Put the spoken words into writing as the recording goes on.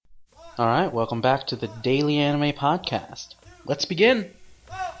Alright, welcome back to the Daily Anime Podcast. Let's begin!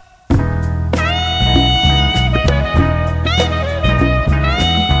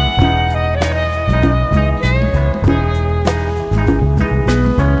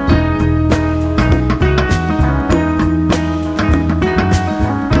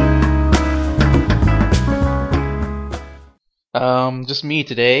 Just me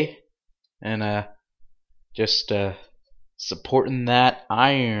today, and just supporting that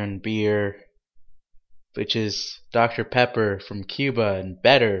iron beer, which is Dr. Pepper from Cuba and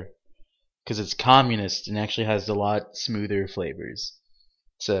better, because it's communist and actually has a lot smoother flavors.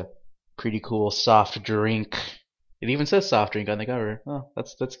 It's a pretty cool soft drink. It even says soft drink on the cover. Oh,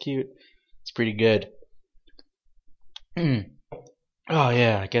 that's cute. It's pretty good. Oh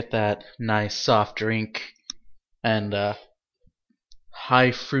yeah, I get that nice soft drink and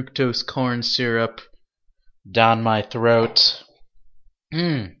high fructose corn syrup down my throat.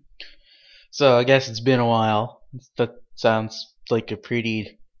 So I guess it's been a while. That sounds like a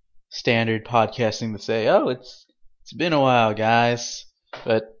pretty standard podcasting to say. Oh, it's been a while, guys.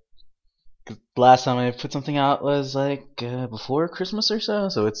 But the last time I put something out was like before Christmas or so.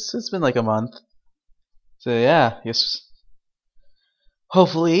 So it's been like a month. So yeah, I guess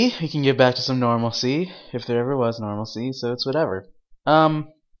hopefully we can get back to some normalcy if there ever was normalcy. So it's whatever.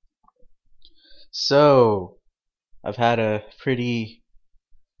 So I've had a pretty,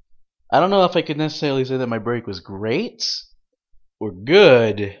 I don't know if I could necessarily say that my break was great or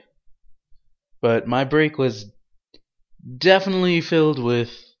good, but my break was definitely filled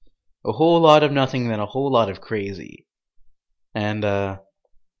with a whole lot of nothing and a whole lot of crazy. And that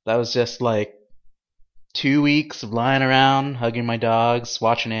was just like 2 weeks of lying around, hugging my dogs,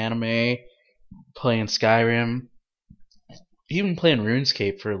 watching anime, playing Skyrim, even playing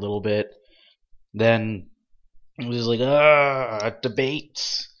RuneScape for a little bit. Then it was like,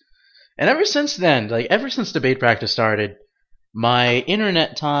 debates. And ever since then, like ever since debate practice started, my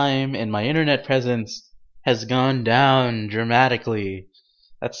internet time and my internet presence has gone down dramatically.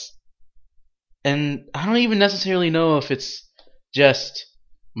 And I don't even necessarily know if it's just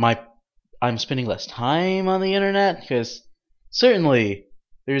I'm spending less time on the internet, because certainly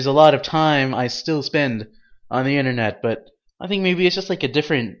there's a lot of time I still spend on the internet, but I think maybe it's just like a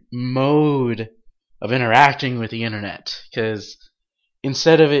different mode of interacting with the internet, because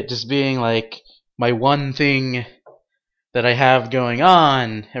instead of it just being like my one thing that I have going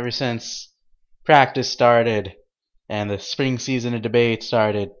on ever since practice started and the spring season of debate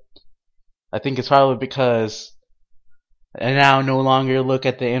started, I think it's probably because I now no longer look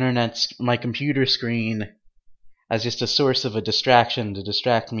at the internet, my computer screen, as just a source of a distraction to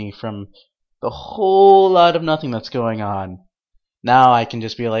distract me from the whole lot of nothing that's going on. Now I can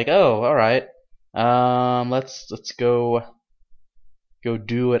just be like, oh, alright, let's go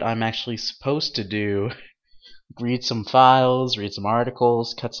do what I'm actually supposed to do. Read some files, read some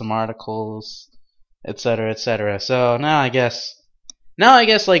articles, cut some articles, etc., etc. So now I guess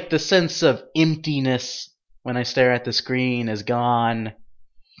like the sense of emptiness when I stare at the screen is gone,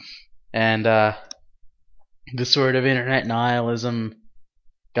 and the sort of internet nihilism,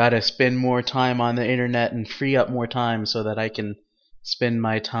 gotta spend more time on the internet and free up more time so that I can spend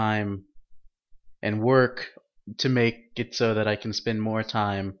my time and work to make it so that I can spend more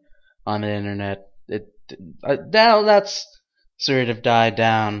time on the internet. Now that's sort of died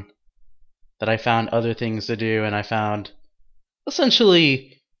down, that I found other things to do, and I found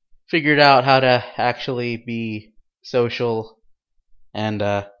essentially figured out how to actually be social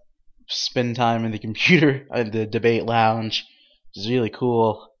and spend time in the computer in the debate lounge, which is really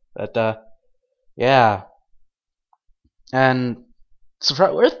cool. But yeah, and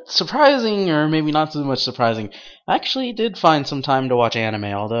surprising, or maybe not so much surprising, I actually did find some time to watch anime,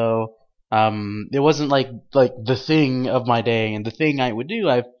 although it wasn't like the thing of my day and the thing I would do.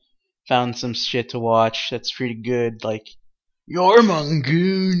 I've found some shit to watch that's pretty good, like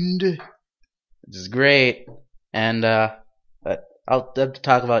Jormungand, which is great, and but I'll have to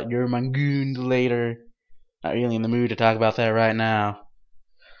talk about Jormungand later. Not really in the mood to talk about that right now,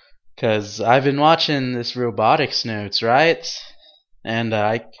 because I've been watching this Robotics notes, right? And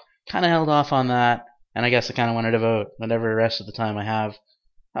I kind of held off on that, and I guess I kind of wanted to vote whatever rest of the time I have.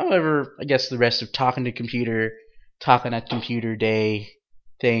 However, I guess the rest of talking at computer day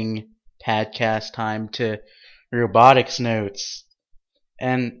thing, podcast time to Robotics notes.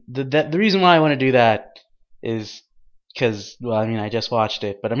 And the reason why I want to do that is because, well, I mean, I just watched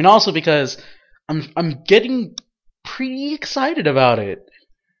it, but I mean also because I'm getting pretty excited about it.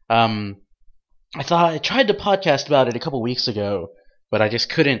 I tried to podcast about it a couple weeks ago, but I just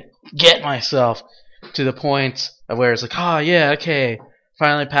couldn't get myself to the point of where it's like, oh yeah, okay,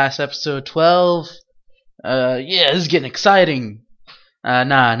 finally past episode 12. Yeah, this is getting exciting.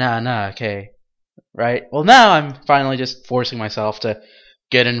 Nah, okay. Right? Well, now I'm finally just forcing myself to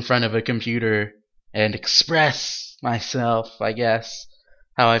get in front of a computer and express myself, I guess,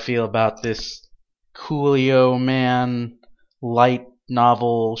 how I feel about this Coolio Man light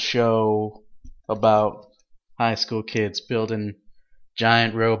novel show about high school kids building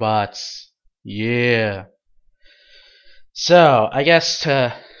giant robots. Yeah. So, I guess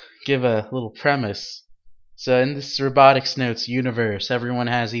to give a little premise. So, in this Robotics Notes universe, everyone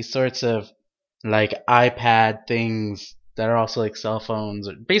has these sorts of like iPad things that are also like cell phones,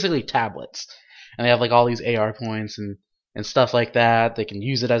 or basically tablets. And they have like all these AR points and stuff like that. They can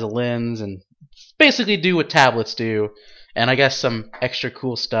use it as a lens and basically do what tablets do. And I guess some extra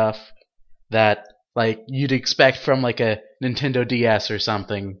cool stuff that like you'd expect from like a Nintendo DS or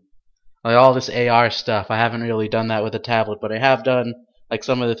something. Like all this AR stuff. I haven't really done that with a tablet, but I have done like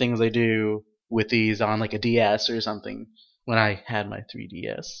some of the things they do with these on like a DS or something when I had my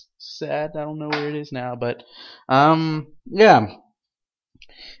 3DS. Sad, I don't know where it is now, but yeah.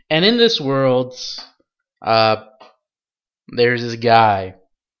 And in this world, uh, there's this guy,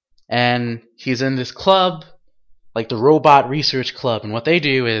 and he's in this club, like the Robot Research Club, and what they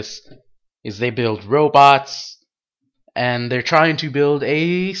do is they build robots, and they're trying to build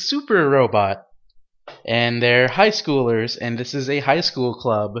a super robot, and they're high schoolers, and this is a high school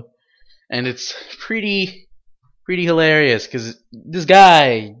club, and it's pretty hilarious because this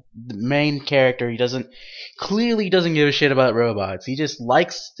guy, the main character, he clearly doesn't give a shit about robots. He just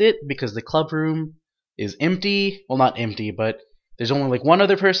likes it because the club room is empty. Well, not empty, but there's only like one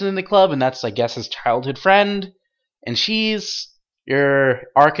other person in the club, and that's I guess his childhood friend, and she's your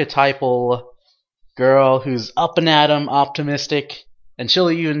archetypal girl who's up and at 'em, optimistic, and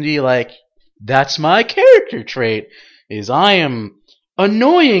she'll even be like, "That's my character trait, is I am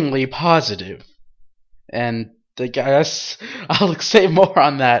annoyingly positive." And I guess I'll say more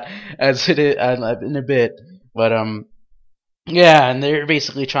on that as it is, in a bit. But yeah, and they're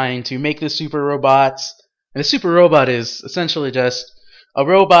basically trying to make the super robots. And the super robot is essentially just a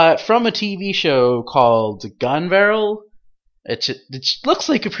robot from a TV show called Gun Barrel. It looks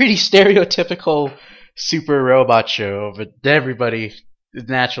like a pretty stereotypical super robot show, but everybody is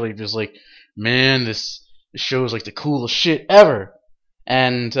naturally just like, man, this show is like the coolest shit ever.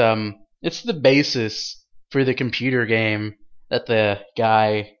 And it's the basis for the computer game that the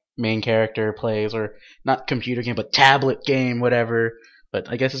main character plays, or not computer game, but tablet game, whatever. But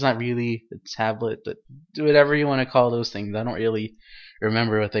I guess it's not really a tablet, but whatever you want to call those things. I don't really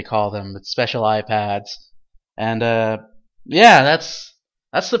remember what they call them. It's special iPads. And yeah,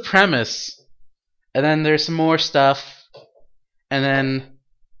 that's the premise. And then there's some more stuff. And then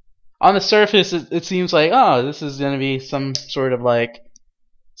on the surface, it seems like, oh, this is going to be some sort of like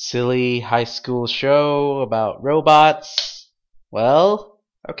silly high school show about robots. Well,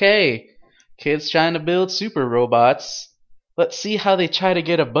 okay. Kids trying to build super robots. Let's see how they try to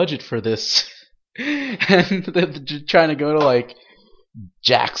get a budget for this. And they're trying to go to like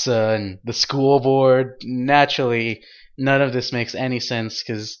JAXA and the school board. Naturally, none of this makes any sense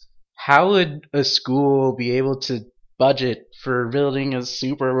because how would a school be able to budget for building a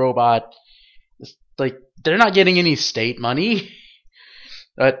super robot? Like, they're not getting any state money.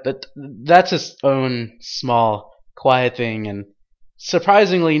 That's its own small, quiet thing, and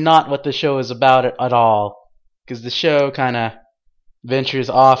surprisingly not what the show is about at all. Because the show kind of ventures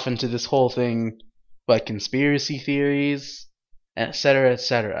off into this whole thing, like conspiracy theories, etc.,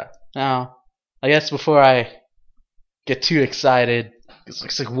 etc. Now, I guess before I get too excited,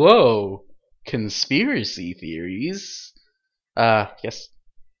 it's like, whoa, conspiracy theories. I guess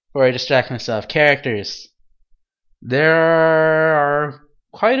before I distract myself, characters. There are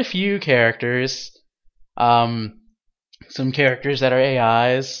quite a few characters. Some characters that are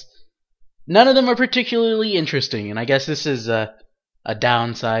AIs. None of them are particularly interesting, and I guess this is a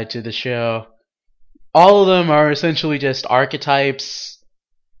downside to the show. All of them are essentially just archetypes,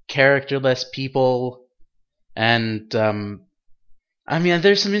 characterless people, and I mean,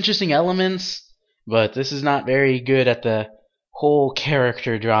 there's some interesting elements, but this is not very good at the whole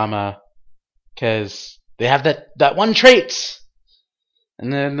character drama, because they have that one trait.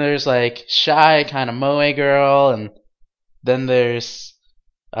 And then there's like shy kind of moe girl, and then there's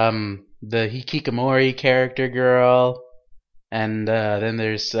the hikikomori character girl, and then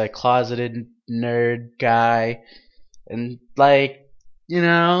there's a closeted nerd guy, and like, you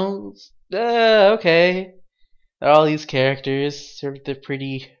know, okay, all these characters, they're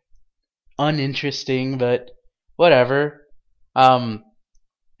pretty uninteresting, but whatever.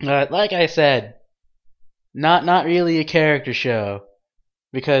 Like I said, not really a character show.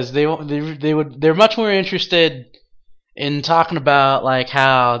 because they're much more interested in talking about like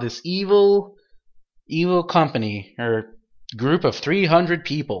how this evil company or group of 300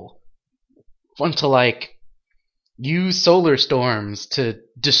 people want to like use solar storms to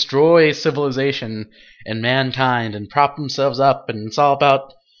destroy civilization and mankind and prop themselves up, and it's all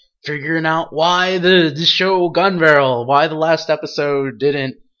about figuring out why the show Gun Barrel, why the last episode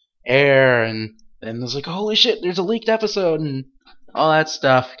didn't air, and it's like, holy shit, there's a leaked episode, and all that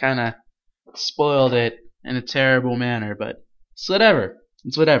stuff kind of spoiled it in a terrible manner, but it's whatever.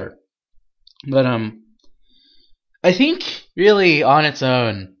 It's whatever. But I think really on its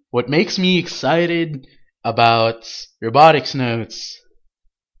own, what makes me excited about Robotics Notes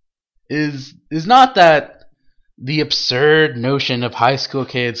is not that the absurd notion of high school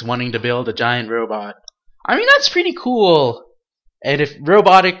kids wanting to build a giant robot. I mean, that's pretty cool. And if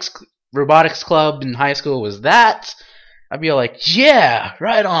robotics club in high school was that, I'd be like, yeah,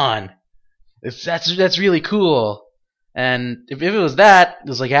 right on. That's really cool. And if it was that, it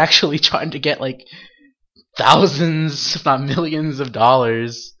was like actually trying to get like thousands, if not millions of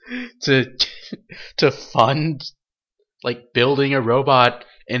dollars to to fund like building a robot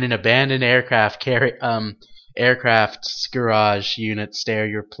in an abandoned aircraft garage unit stair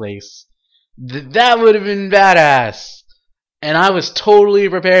your place. That would have been badass. And I was totally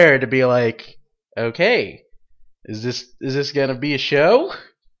prepared to be like, okay, is this gonna be a show?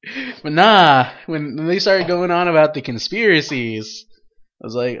 But nah, when they started going on about the conspiracies, I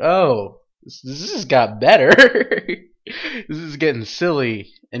was like, oh, this has got better. This is getting silly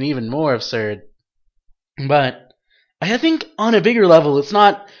and even more absurd. But I think on a bigger level, it's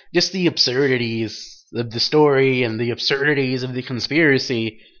not just the absurdities of the story and the absurdities of the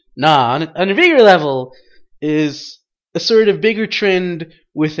conspiracy. Nah, on a bigger level is a sort of bigger trend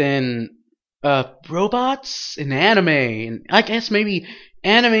within robots and anime, and I guess maybe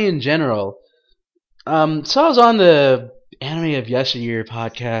anime in general. So I was on the Anime of Yesteryear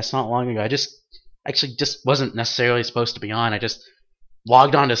podcast not long ago. I just wasn't necessarily supposed to be on. I just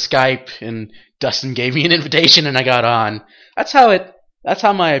logged onto Skype and Dustin gave me an invitation and I got on. That's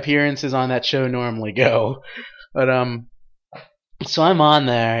how my appearances on that show normally go. But so I'm on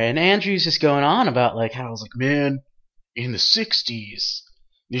there and Andrew's just going on about like how I was like, man, in the 60s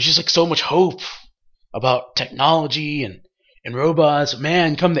there's just like so much hope about technology and robots.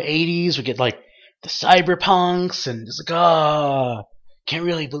 Man, come the 80s we get like the cyberpunks and it's like, can't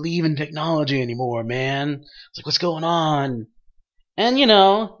really believe in technology anymore, man. It's like, what's going on? And you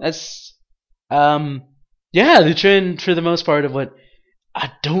know, that's the trend for the most part of what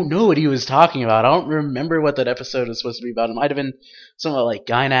I don't know what he was talking about. I don't remember what that episode was supposed to be about. It might have been something like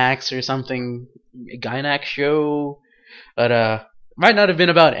Gynax or something, a Gynax show, but it might not have been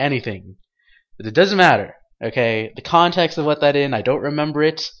about anything. But it doesn't matter. Okay, the context of what that in, I don't remember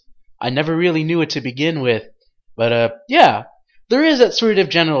it. I never really knew it to begin with. But there is that sort of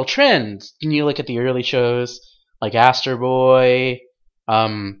general trend. Can you look at the early shows like Astro Boy,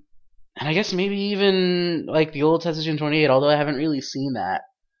 and I guess maybe even like the old Tetsugen 28, although I haven't really seen that.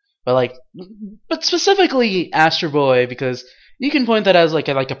 But specifically Astro Boy, because you can point that as like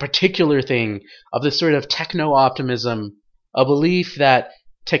a particular thing of this sort of techno optimism, a belief that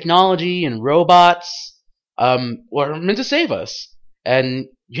technology and robots were meant to save us. And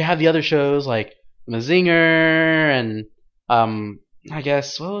you have the other shows like Mazinger and I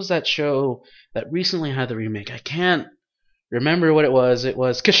guess what was that show that recently had the remake? I can't remember what it was. It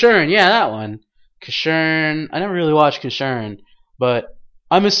was Kashurn, yeah, that one. Kashurn. I never really watched Kashurn, but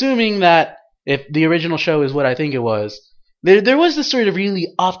I'm assuming that if the original show is what I think it was, there was this sort of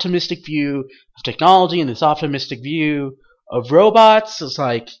really optimistic view of technology and this optimistic view of robots. It's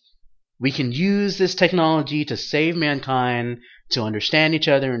like we can use this technology to save mankind, to understand each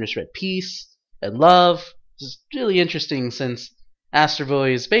other and to spread peace and love. It's really interesting since Astro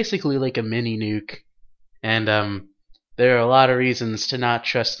Boy is basically like a mini nuke, and there are a lot of reasons to not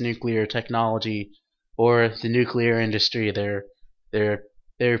trust nuclear technology or the nuclear industry. There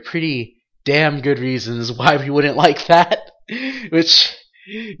are pretty damn good reasons why we wouldn't like that, which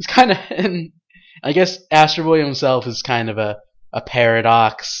is kind of, and I guess Astro Boy himself is kind of a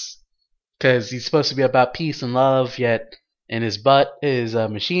paradox, because he's supposed to be about peace and love, yet in his butt is a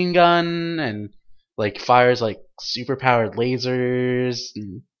machine gun and like fires like super powered lasers,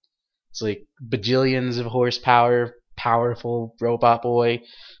 and it's like bajillions of horsepower, powerful robot boy.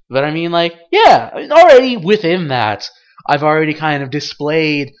 But I mean, like, yeah, already within that, I've already kind of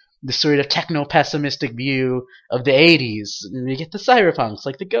displayed the sort of techno-pessimistic view of the 80s. And you get the cyberpunks,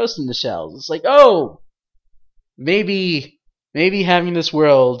 like the Ghost in the Shells. It's like, oh, maybe having this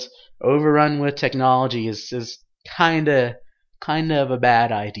world overrun with technology is kind of kind of a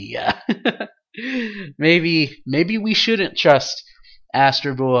bad idea. maybe we shouldn't trust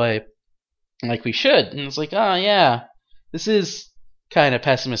Astro Boy like we should. And it's like, oh yeah, this is kind of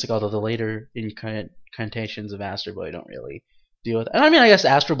pessimistic, although the later incarnations of Astro Boy don't really deal with it. And I mean, I guess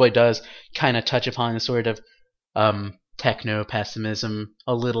Astro Boy does kind of touch upon the sort of techno pessimism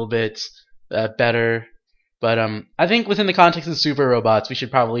a little bit better. But I think within the context of Super Robots, we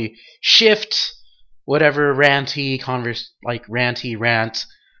should probably shift whatever ranty rant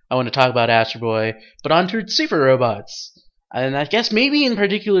I want to talk about Astro Boy, but onto Super Robots. And I guess maybe in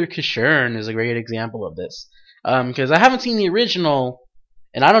particular Kashurn is a great example of this. Because I haven't seen the original,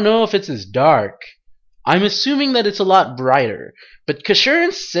 and I don't know if it's as dark. I'm assuming that it's a lot brighter. But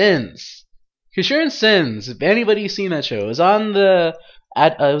Kashurn Sins. If anybody's seen that show, it was on the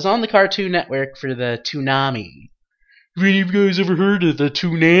Cartoon Network for the Toonami. Have any of you guys ever heard of the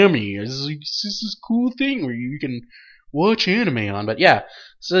Toonami? It's this cool thing where you can watch anime on. But yeah,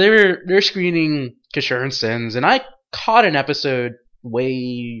 so they're screening Kashurn Sins, and I caught an episode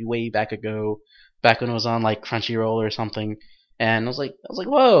way back ago, back when it was on like Crunchyroll or something, and I was like,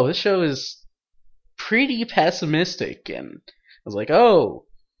 whoa, this show is pretty pessimistic, and I was like, oh,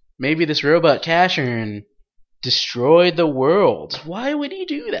 maybe this robot Kashurn destroyed the world. Why would he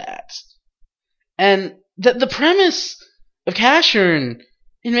do that? And the premise of Kashurn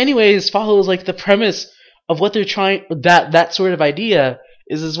in many ways follows like the premise of what they're trying, that sort of idea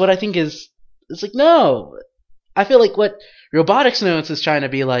is what I think is, it's like, no, I feel like what Robotics Notes is trying to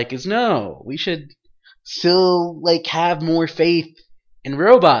be like is, no, we should still like have more faith in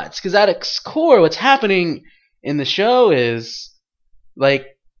robots, because at its core what's happening in the show is like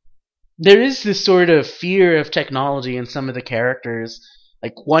there is this sort of fear of technology in some of the characters.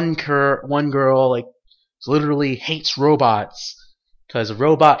 Like one girl like literally hates robots because a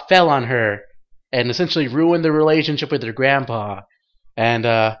robot fell on her and essentially ruined the relationship with her grandpa. And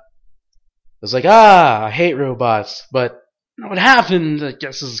it was like, I hate robots. But what happened, I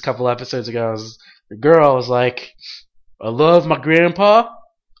guess this is a couple episodes ago, is the girl was like, I love my grandpa,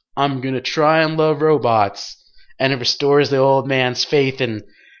 I'm gonna try and love robots. And it restores the old man's faith in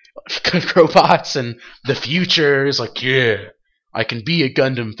robots and the future. Is like, yeah, I can be a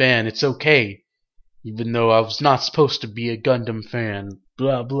Gundam fan, it's okay. Even though I was not supposed to be a Gundam fan.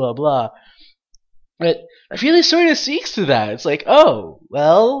 Blah, blah, blah. But I feel it sort of speaks to that. It's like, oh,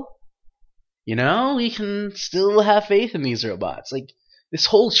 well, you know, we can still have faith in these robots. Like, this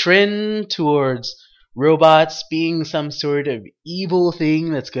whole trend towards robots being some sort of evil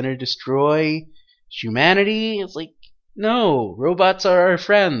thing that's gonna destroy humanity, it's like, no, robots are our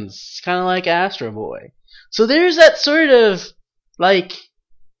friends. It's kind of like Astro Boy. So there's that sort of, like,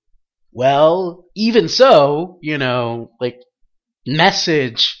 well, even so, you know, like,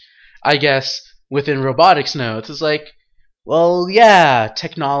 message, I guess, within Robotics Notes. It's like, well, yeah,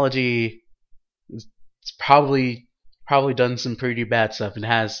 technology it's probably done some pretty bad stuff and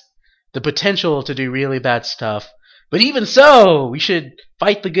has the potential to do really bad stuff. But even so, we should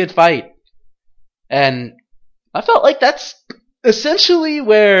fight the good fight. And I felt like that's essentially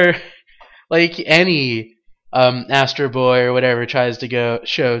where, like, any Astro Boy or whatever tries to go.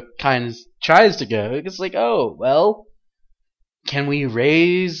 It's like, oh, well, can we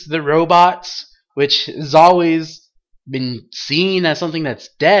raise the robots, which has always been seen as something that's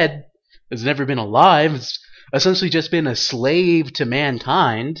dead, has never been alive, it's essentially just been a slave to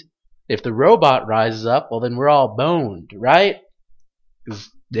mankind. If the robot rises up, well, then we're all boned, right? Because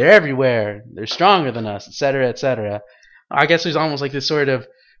they're everywhere, they're stronger than us, etc., etc. I guess there's almost like this sort of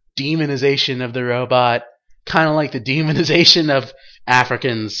demonization of the robot, kind of like the demonization of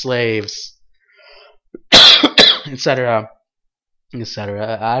African slaves, etc.,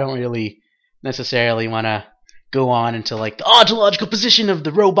 etc. I don't really necessarily want to go on into like the ontological position of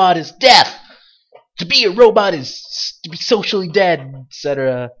the robot is death. To be a robot is to be socially dead,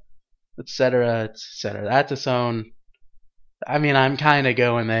 etc., etc., etc. That's its own. I mean, I'm kind of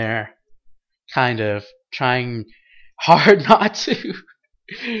going there, kind of trying hard not to,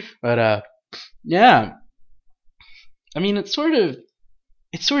 but yeah. I mean, it's sort of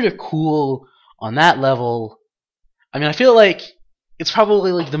cool on that level. I mean, I feel like it's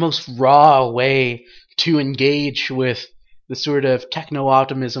probably like the most raw way to engage with the sort of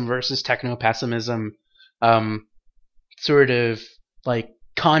techno-optimism versus techno-pessimism sort of like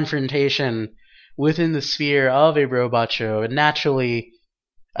confrontation within the sphere of a robot show. And naturally,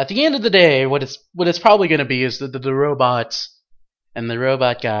 at the end of the day, what it's probably going to be is that the robots and the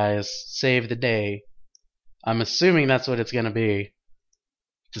robot guys save the day. I'm assuming that's what it's going to be.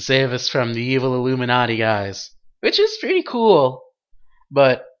 To save us from the evil Illuminati guys. Which is pretty cool.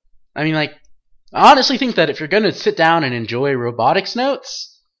 But, I mean, like, I honestly think that if you're going to sit down and enjoy robotics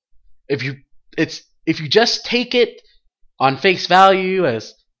notes, if you if you just take it on face value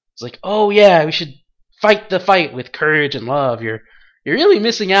as it's like, oh yeah, we should fight the fight with courage and love, you're really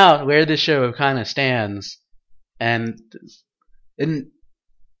missing out where this show kind of stands. And and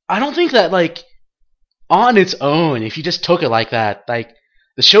I don't think that, like, on its own, if you just took it like that, like,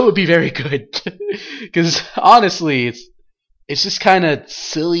 the show would be very good. Because honestly, it's just kind of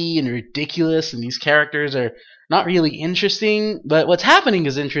silly and ridiculous, and these characters are not really interesting. But what's happening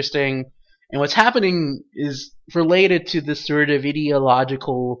is interesting, and what's happening is related to this sort of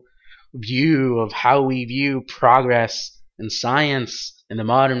ideological view of how we view progress and science in the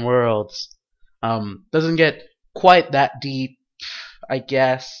modern world. Doesn't get quite that deep, I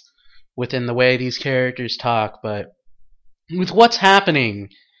guess, within the way these characters talk, but with what's happening,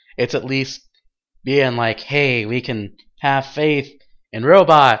 it's at least being like, hey, we can have faith in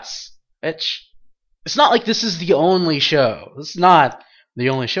robots. Which, it's not like this is the only show. This is not the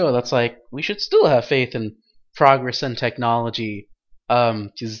only show that's like, we should still have faith in progress and technology.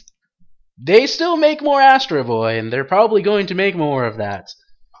 Because they still make more Astro Boy, and they're probably going to make more of that.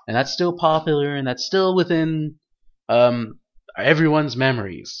 And that's still popular, and that's still within everyone's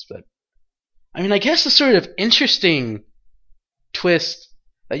memories. But I mean, I guess the sort of interesting twist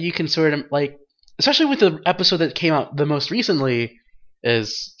that you can sort of, like, especially with the episode that came out the most recently,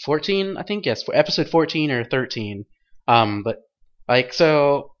 is 14, I think. Yes, for episode 14 or 13. But like,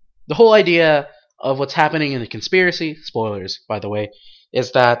 so the whole idea of what's happening in the conspiracy, spoilers by the way,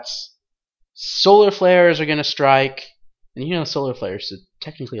 is that solar flares are gonna strike, and you know solar flares should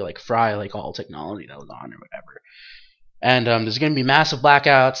technically like fry like all technology that was on or whatever. And there's gonna be massive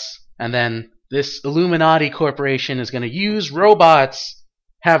blackouts, and then this Illuminati corporation is going to use robots,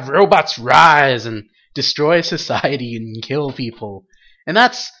 have robots rise and destroy society and kill people. And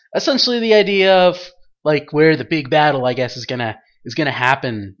that's essentially the idea of, like, where the big battle, I guess, is gonna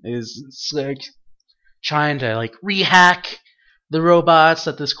happen. Is like trying to, like, rehack the robots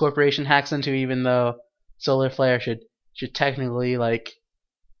that this corporation hacks into, even though solar flare should technically, like,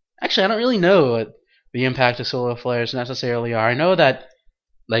 actually I don't really know what the impact of solar flares necessarily are. I know that,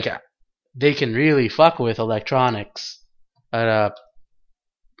 like, they can really fuck with electronics. But,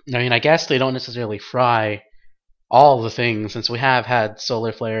 I mean, I guess they don't necessarily fry all the things, since we have had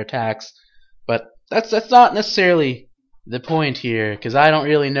solar flare attacks. But that's not necessarily the point here, because I don't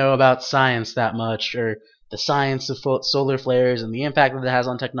really know about science that much, or the science of solar flares and the impact that it has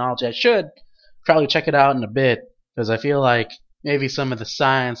on technology. I should probably check it out in a bit, because I feel like maybe some of the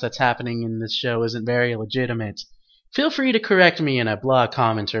science that's happening in this show isn't very legitimate. Feel free to correct me in a blog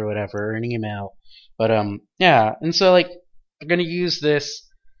comment or whatever, or an email. But yeah, and so, like, I'm gonna use this,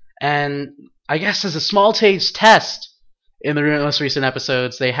 and I guess as a small taste test, in the most recent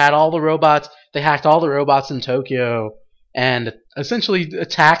episodes, they hacked all the robots in Tokyo, and essentially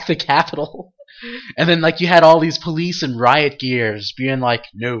attacked the capital. And then, like, you had all these police in riot gears being like,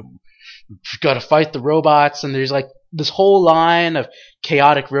 no, we've got to fight the robots, and there's like this whole line of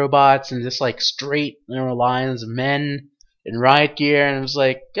chaotic robots and just like straight lines of men in riot gear, and it was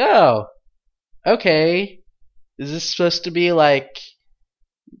like, oh, okay, is this supposed to be like,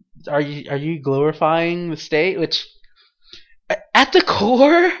 are you glorifying the state? Which, at the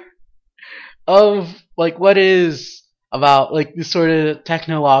core of, like, what is about, like, this sort of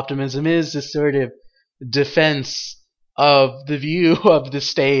techno optimism is this sort of defense of the view of the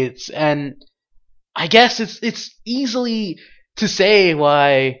states. And I guess it's easily to say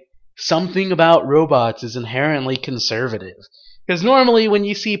why something about robots is inherently conservative. Because normally when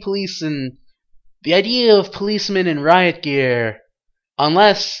you see police, and the idea of policemen in riot gear,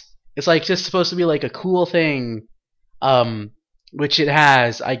 unless it's like just supposed to be like a cool thing, which it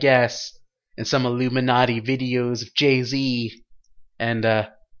has, I guess, in some Illuminati videos of Jay-Z and that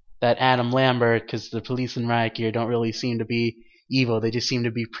Adam Lambert, because the police in riot gear don't really seem to be evil, they just seem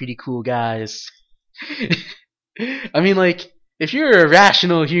to be pretty cool guys. I mean, like, if you're a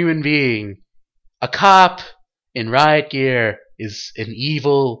rational human being, a cop in riot gear is an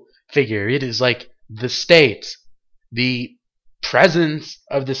evil figure. It is like the state, the presence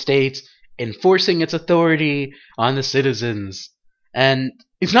of the state enforcing its authority on the citizens. And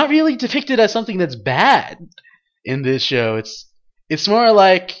it's not really depicted as something that's bad in this show. It's more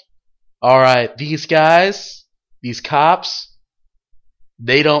like, alright, these guys, these cops,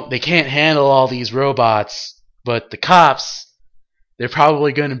 they can't handle all these robots, but the cops, they're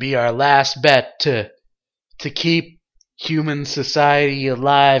probably going to be our last bet to keep human society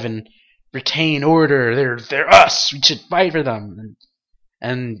alive and retain order. They're us. We should fight for them.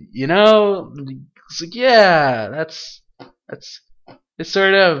 And you know, it's like, yeah, it's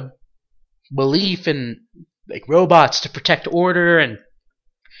sort of belief in like robots to protect order and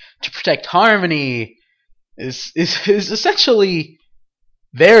to protect harmony is essentially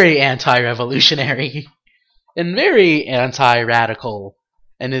very anti-revolutionary and very anti-radical,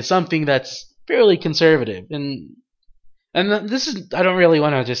 and is something that's fairly conservative. And this is, I don't really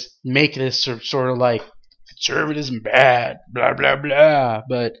want to just make this sort of like conservatism bad, blah blah blah.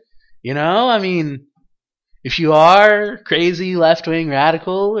 But I mean, if you are crazy left-wing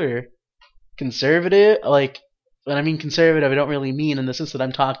radical or conservative, like when I mean conservative, I don't really mean in the sense that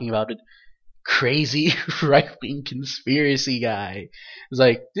I'm talking about it. Crazy right-wing conspiracy guy. It's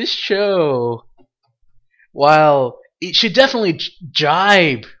like, this show, while it should definitely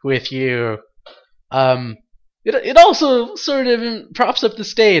jibe with you, it also sort of props up the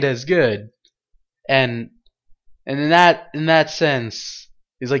state as good, and in that sense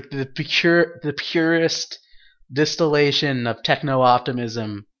is like the purest distillation of techno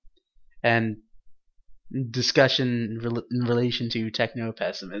optimism and discussion in relation to techno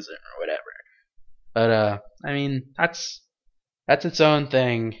pessimism or whatever. But I mean, that's its own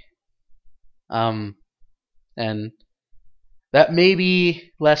thing, and that may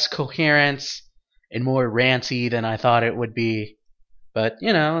be less coherent and more ranty than I thought it would be. But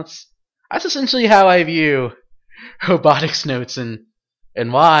that's essentially how I view Robotics Notes, and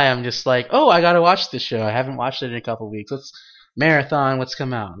why I'm just like, oh, I gotta watch this show. I haven't watched it in a couple weeks. Let's marathon what's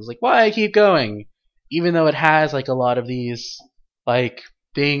come out. It's like, why I keep going, even though it has like a lot of these like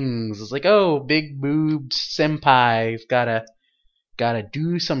things. It's like, oh, big boobed senpai gotta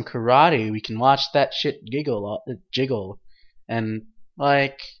do some karate. We can watch that shit jiggle, and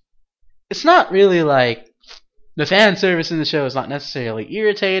like, it's not really like the fan service in the show is not necessarily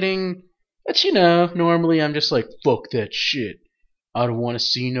irritating. But normally I'm just like, fuck that shit. I don't want to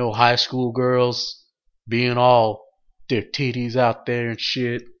see no high school girls being all their titties out there and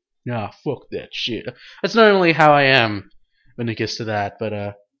shit. Nah, fuck that shit. That's normally how I am when it gets to that.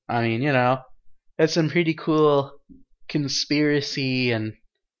 But I mean, that's some pretty cool conspiracy and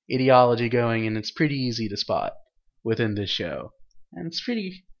ideology going, and it's pretty easy to spot within this show, and it's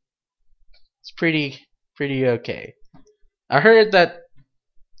pretty okay. I heard that,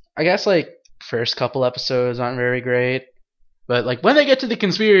 I guess, like, first couple episodes aren't very great, but like when they get to the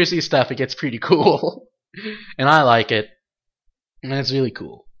conspiracy stuff, it gets pretty cool, and I like it, and it's really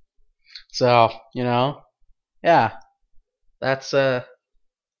cool. So yeah, that's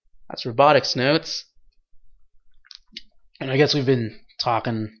Robotics Notes, and I guess we've been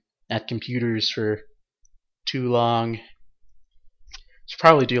talking at computers for too long. Should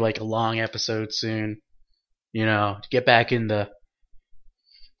probably do like a long episode soon, to get back in the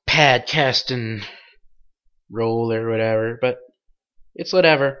podcasting role or whatever, but it's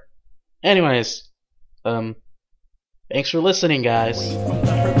whatever. Anyways, thanks for listening, guys. From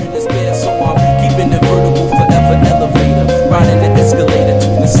the hurt and despair, so I'm keeping it vertical forever, elevator, riding the escalator to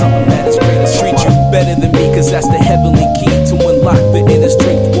the something that is greater. Treat you better than me, cause that's the heavenly key to unlock the inner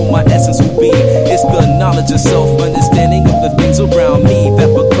strength. What my essence will be, it's the knowledge of self, understanding of the things around me that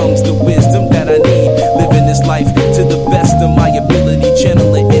becomes the wisdom that I need. Living this life to the best of my ability,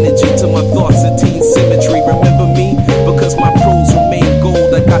 channeling energy to my thoughts, attain symmetry. Remember me, because my prose remain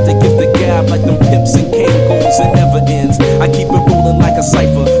gold. I got the gift of gab like them pimps and cane goals. It never ends, I keep it rolling like a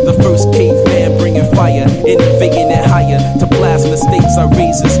cipher. The first caveman bringing fire, innovating it higher to plasma states. I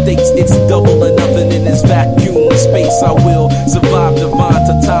raise the stakes, it's double or nothing in this vacuum space. I will